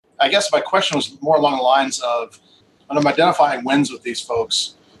I guess my question was more along the lines of when I'm identifying wins with these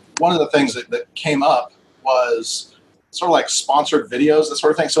folks, one of the things that came up was sort of like sponsored videos, that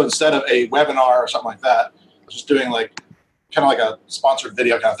sort of thing. So instead of a webinar or something like that, just doing like kind of like a sponsored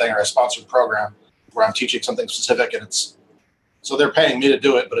video kind of thing or a sponsored program where I'm teaching something specific, and so they're paying me to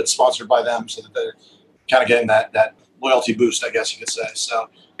do it, but it's sponsored by them, so that they're kind of getting that loyalty boost, I guess you could say. So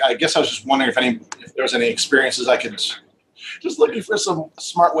I guess I was just wondering if there was any experiences I could, just looking for some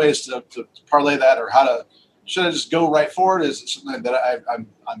smart ways to parlay that, or should I just go right forward? Is it something that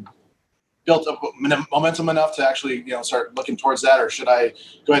I'm built up momentum enough to actually, start looking towards that? Or should I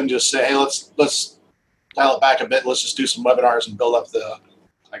go ahead and just say, hey, let's dial it back a bit. Let's just do some webinars and build up the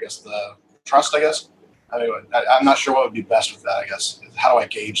trust, I guess. Anyway, I'm not sure what would be best with that, I guess. How do I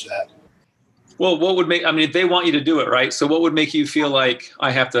gauge that? Well, if they want you to do it, right? So what would make you feel like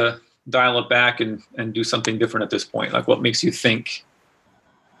I have to dial it back and do something different at this point? Like, what makes you think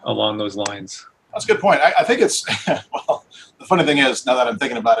along those lines? That's a good point. I think it's, well, the funny thing is, now that I'm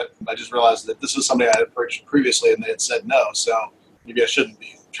thinking about it, I just realized that this is somebody I had approached previously and they had said no. So maybe I shouldn't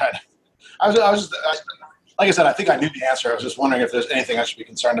be trying to. Like I said, I think I knew the answer. I was just wondering if there's anything I should be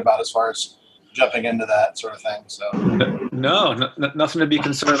concerned about as far as jumping into that sort of thing. So no, nothing to be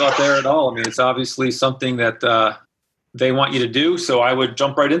concerned about there at all. I mean, it's obviously something that they want you to do. So I would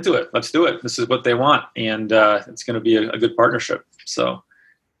jump right into it. Let's do it. This is what they want. And it's going to be a good partnership. So.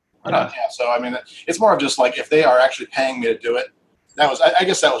 Yeah. So, I mean, it's more of just like if they are actually paying me to do it, I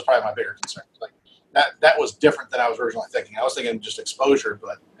guess that was probably my bigger concern. Like that was different than I was originally thinking. I was thinking just exposure,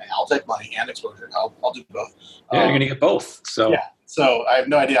 but I'll take money and exposure. I'll do both. Yeah, you're going to get both. So yeah. So I have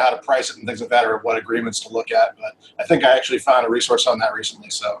no idea how to price it and things like that, or what agreements to look at. But I think I actually found a resource on that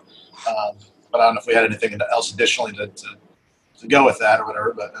recently. So, but I don't know if we had anything else additionally to go with that or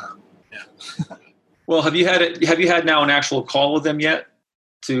whatever. But yeah. Well, have you had now an actual call with them yet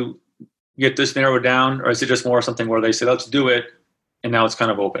to get this narrowed down, or is it just more something where they say, let's do it, and now it's kind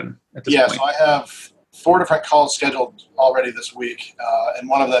of open at this point? So I have 4 different calls scheduled already this week, and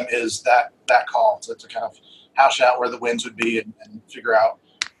one of them is that call to kind of hash out where the wins would be and figure out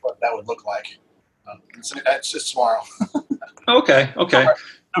what that would look like. It's tomorrow. Okay. No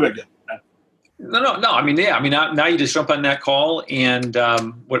big deal. No. I mean, yeah. I mean, now you just jump on that call, and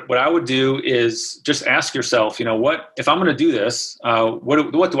what I would do is just ask yourself, what if I'm going to do this?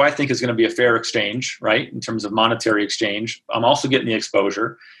 What do I think is going to be a fair exchange, right? In terms of monetary exchange, I'm also getting the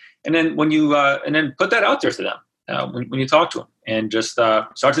exposure, and then when you and then put that out there to them when you talk to them, and just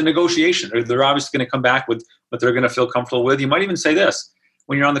start the negotiation. They're obviously going to come back with what they're going to feel comfortable with. You might even say this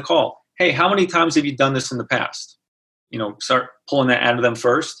when you're on the call: hey, how many times have you done this in the past? Start pulling that out of them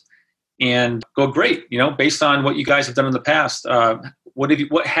first. And go, great, based on what you guys have done in the past, what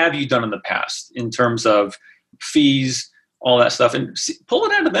have you done in the past in terms of fees, all that stuff, and pull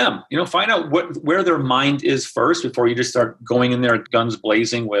it out of them. Find out where their mind is first before you just start going in there guns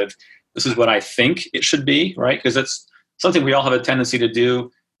blazing with, this is what I think it should be, right? Because it's something we all have a tendency to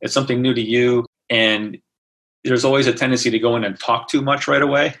do. It's something new to you, and there's always a tendency to go in and talk too much right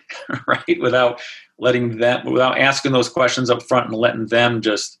away, right? Without asking those questions up front and letting them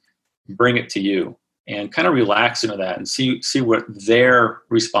just bring it to you, and kind of relax into that and see what their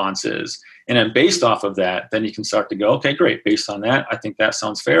response is. And then based off of that, then you can start to go, okay, great. Based on that, I think that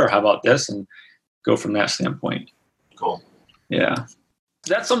sounds fair. How about this? And go from that standpoint. Cool. Yeah.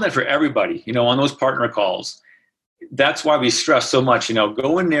 That's something for everybody, on those partner calls. That's why we stress so much,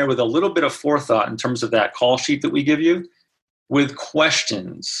 go in there with a little bit of forethought in terms of that call sheet that we give you with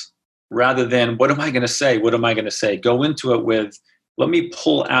questions rather than what am I going to say? What am I going to say? Go into it with, let me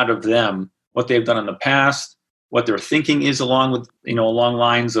pull out of them what they've done in the past, what their thinking is along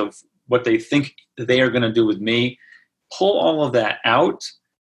lines of what they think they are going to do with me. Pull all of that out.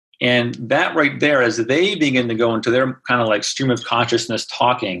 And that right there, as they begin to go into their kind of like stream of consciousness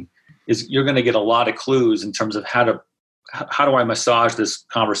talking, is you're going to get a lot of clues in terms of how do I massage this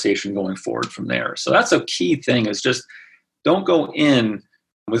conversation going forward from there. So that's a key thing, is just don't go in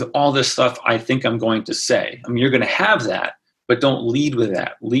with all this stuff I think I'm going to say. I mean, you're going to have that, but don't lead with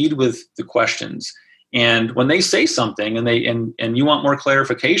that. Lead with the questions. And when they say something and you want more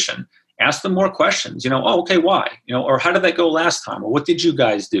clarification, ask them more questions. Okay, why? Or how did that go last time? Or what did you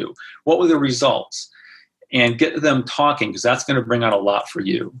guys do? What were the results? And get them talking, because that's going to bring out a lot for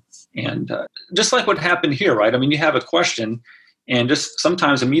you. And just like what happened here, right? I mean, you have a question, and just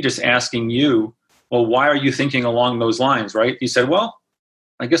sometimes me just asking you, well, why are you thinking along those lines, right? You said, well,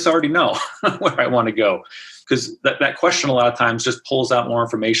 I guess I already know where I want to go. Because that question a lot of times just pulls out more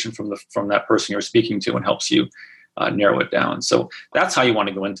information from that person you're speaking to and helps you narrow it down. So that's how you want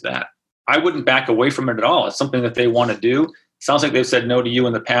to go into that. I wouldn't back away from it at all. It's something that they want to do. Sounds like they've said no to you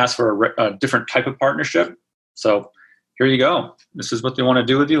in the past for a different type of partnership. So here you go. This is what they want to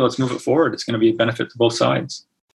do with you. Let's move it forward. It's going to be a benefit to both sides.